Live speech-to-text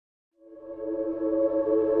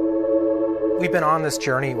We've been on this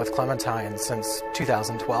journey with Clementine since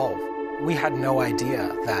 2012. We had no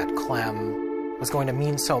idea that Clem was going to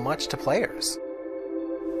mean so much to players.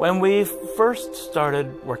 When we first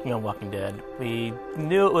started working on Walking Dead, we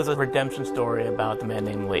knew it was a redemption story about the man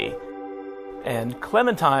named Lee. And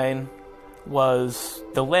Clementine was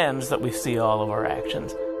the lens that we see all of our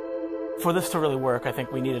actions. For this to really work, I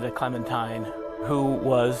think we needed a Clementine who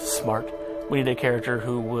was smart. We needed a character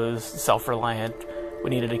who was self-reliant. We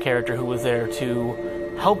needed a character who was there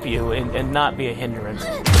to help you and not be a hindrance.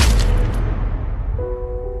 It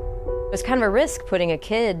was kind of a risk putting a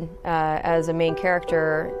kid as a main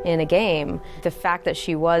character in a game. The fact that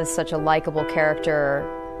she was such a likable character,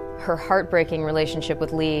 her heartbreaking relationship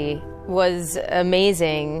with Lee was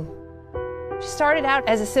amazing. She started out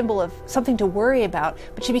as a symbol of something to worry about,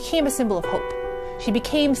 but she became a symbol of hope. She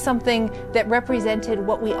became something that represented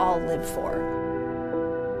what we all live for.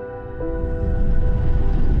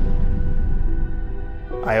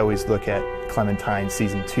 I always look at Clementine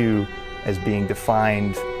Season 2 as being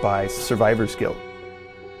defined by survivor's guilt.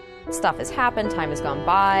 Stuff has happened, time has gone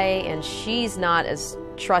by, and she's not as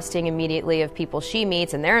trusting immediately of people she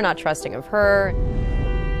meets, and they're not trusting of her.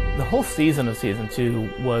 The whole season of Season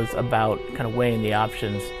 2 was about kind of weighing the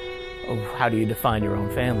options of how do you define your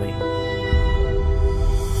own family.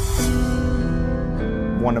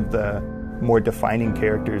 One of the more defining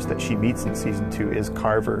characters that she meets in Season 2 is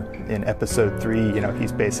Carver. In Episode 3,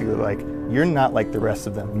 he's basically like, you're not like the rest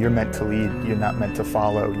of them. You're meant to lead, you're not meant to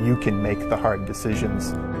follow. You can make the hard decisions.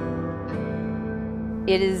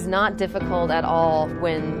 It is not difficult at all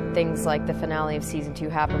when things like the finale of Season 2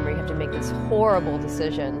 happen, where you have to make this horrible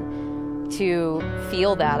decision to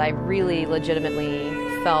feel that. I really legitimately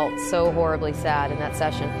felt so horribly sad in that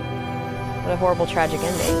session. What a horrible, tragic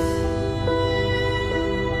ending.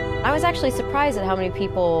 I was actually surprised at how many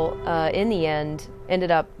people, in the end,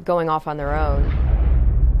 ended up going off on their own.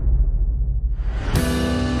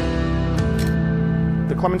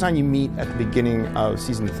 The Clementine you meet at the beginning of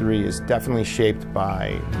Season 3 is definitely shaped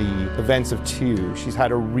by the events of 2. She's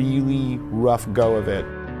had a really rough go of it.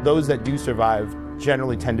 Those that do survive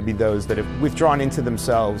generally tend to be those that have withdrawn into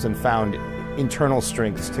themselves and found internal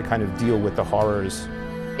strengths to kind of deal with the horrors.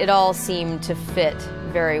 It all seemed to fit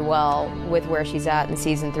very well with where she's at in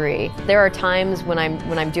Season 3. There are times when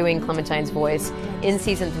I'm doing Clementine's voice in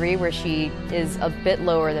Season 3 where she is a bit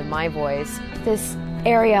lower than my voice. This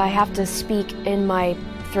area I have to speak in my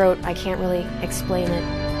throat, I can't really explain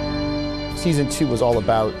it. Season 2 was all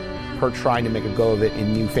about her trying to make a go of it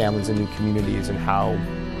in new families and new communities, and how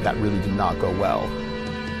that really did not go well.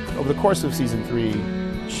 Over the course of Season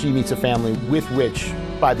 3, she meets a family with which,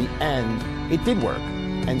 by the end, it did work.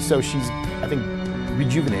 And so she's, I think,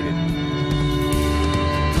 rejuvenated.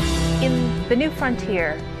 In The New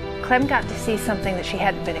Frontier, Clem got to see something that she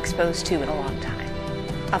hadn't been exposed to in a long time.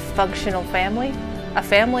 A functional family, a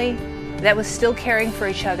family that was still caring for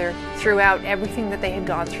each other throughout everything that they had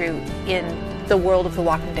gone through in the world of The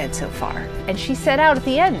Walking Dead so far. And she set out at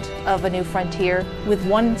the end of A New Frontier with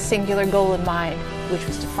one singular goal in mind, which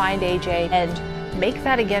was to find AJ and make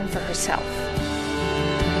that again for herself.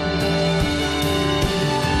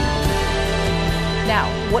 Now,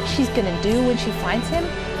 what she's going to do when she finds him,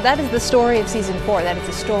 that is the story of Season 4. That is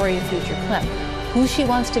the story of future Clem. Who she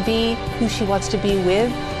wants to be, who she wants to be with,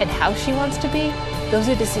 and how she wants to be, those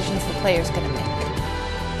are decisions the player's going to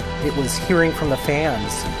make. It was hearing from the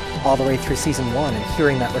fans all the way through Season 1 and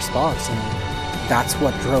hearing that response, and that's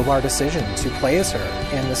what drove our decision to play as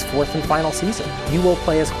her in this 4th and final season. You will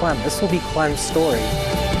play as Clem. This will be Clem's story.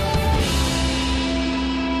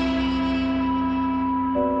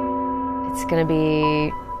 It's going to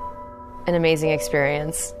be an amazing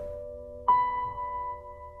experience.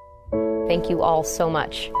 Thank you all so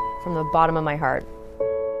much from the bottom of my heart.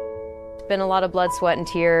 It's been a lot of blood, sweat, and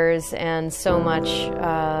tears, and so much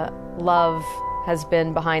love has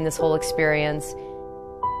been behind this whole experience.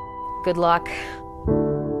 Good luck.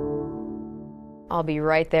 I'll be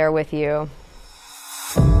right there with you.